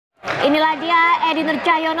Inilah dia Edi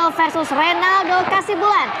Nurcahyono versus Renaldo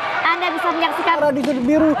Kasibulan. Anda bisa menyaksikan di sudut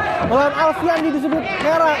biru melawan Alfiandi di sudut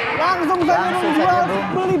merah. Langsung saja menjual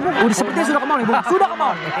beli buku. Sepertinya sudah kemauan, Bung. Sudah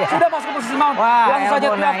kemauan. Sudah masuk ke posisi mount. Langsung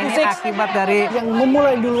saja ini akibat dari yang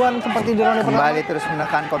memulai duluan seperti di ronde pertama. Kembali terus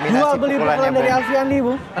menekan kombinasi Jual beli pukulan dari Alfiandi,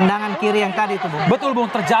 Bung. tendangan kiri yang tadi itu, Bung. Betul,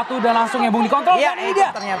 Bung. Terjatuh dan langsung ya, Bung, dikontrol. Iya, ini itu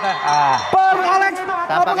dia. ternyata. Per Alex,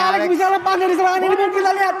 apakah Alex Alex bisa lepas dari serangan ini, Bung?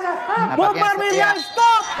 Kita lihat. Bung Parmian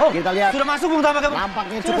stop. Kita lihat. Sudah masuk, Bung, tampaknya.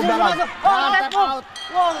 Nampaknya cukup dalam. Step out.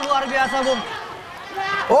 Wow, luar biasa, Bung.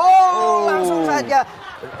 Langsung saja.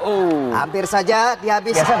 Hampir saja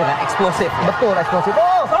dihabis. Biasa dengan eksplosif. Betul, eksplosif.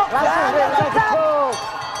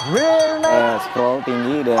 Scroll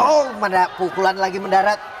tinggi dan pukulan lagi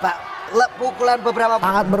mendarat, Pak. Pukulan beberapa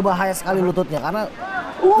Sangat berbahaya sekali lututnya karena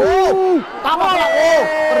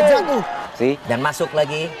terjatuh. Dan masuk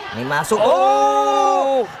lagi. Ini masuk.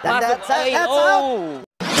 Dan Masuk.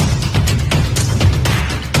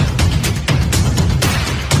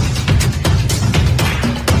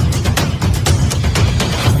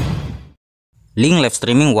 Link live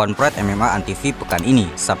streaming One Pride MMA Antv pekan ini,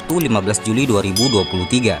 Sabtu 15 Juli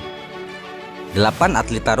 2023. 8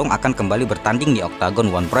 atlet tarung akan kembali bertanding di oktagon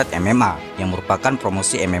One Pride MMA yang merupakan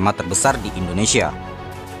promosi MMA terbesar di Indonesia.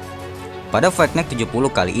 Pada Fight Night 70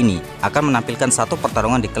 kali ini akan menampilkan satu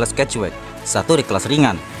pertarungan di kelas catchweight, satu di kelas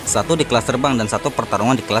ringan, satu di kelas terbang, dan satu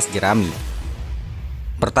pertarungan di kelas jerami.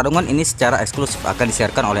 Pertarungan ini secara eksklusif akan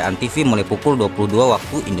disiarkan oleh Antv mulai pukul 22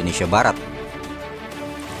 waktu Indonesia Barat.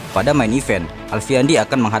 Pada main event, Alfiandi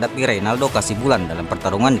akan menghadapi Renaldo Kasibulan dalam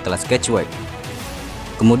pertarungan di kelas catchweight.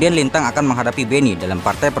 Kemudian Lintang akan menghadapi Benny dalam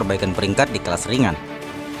partai perbaikan peringkat di kelas ringan.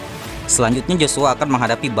 Selanjutnya Joshua akan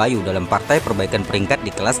menghadapi Bayu dalam partai perbaikan peringkat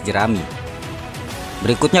di kelas jerami.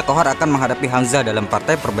 Berikutnya Kohar akan menghadapi Hamzah dalam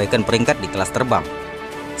partai perbaikan peringkat di kelas terbang.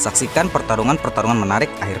 Saksikan pertarungan-pertarungan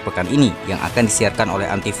menarik akhir pekan ini yang akan disiarkan oleh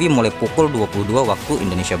Antv mulai pukul 22 waktu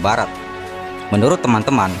Indonesia Barat. Menurut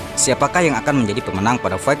teman-teman, siapakah yang akan menjadi pemenang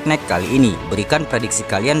pada Fight Night kali ini? Berikan prediksi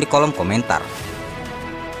kalian di kolom komentar.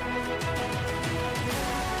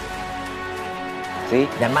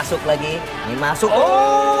 Dan masuk lagi. Ini masuk.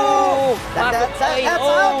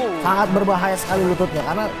 sangat berbahaya sekali lututnya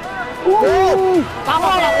karena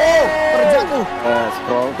terjatuh.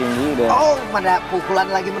 Scroll tinggi dan pukulan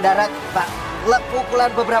lagi mendarat, Pak. Pukulan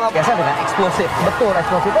beberapa Biasa dengan eksplosif. Betul,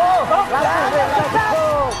 eksplosif.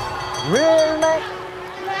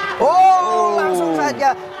 Langsung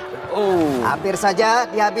saja. Hampir saja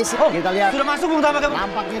dihabisi. Kita lihat. Sudah masuk, Bung, tampaknya.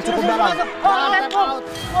 Nampaknya cukup dalam.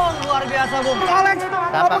 Luar biasa, Bung. Alex,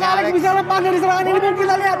 apakah Alex bisa lepas dari serangan ini, Bung?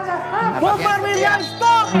 Kita lihat. Bung Parmian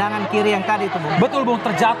stop. Tendangan kiri yang tadi itu, Bung. Betul, Bung.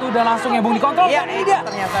 Terjatuh dan langsung ya, Bung, dikontrol. Iya, ini itu dia.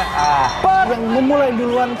 ternyata. Yang memulai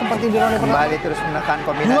duluan seperti di ronde pertama. Kembali terus menekan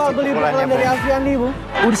kombinasi Jual beli pukulan pukulannya, dari Bung. Alfiandi, Bung.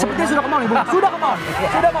 Sepertinya sudah kemaun, Bung. Sudah kemaun.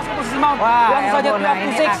 Sudah masuk ke posisi mount. Langsung saja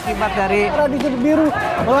ini akibat dari Di sudut biru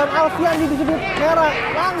melawan Alfiandi di sudut merah.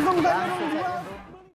 Langsung saja menjual.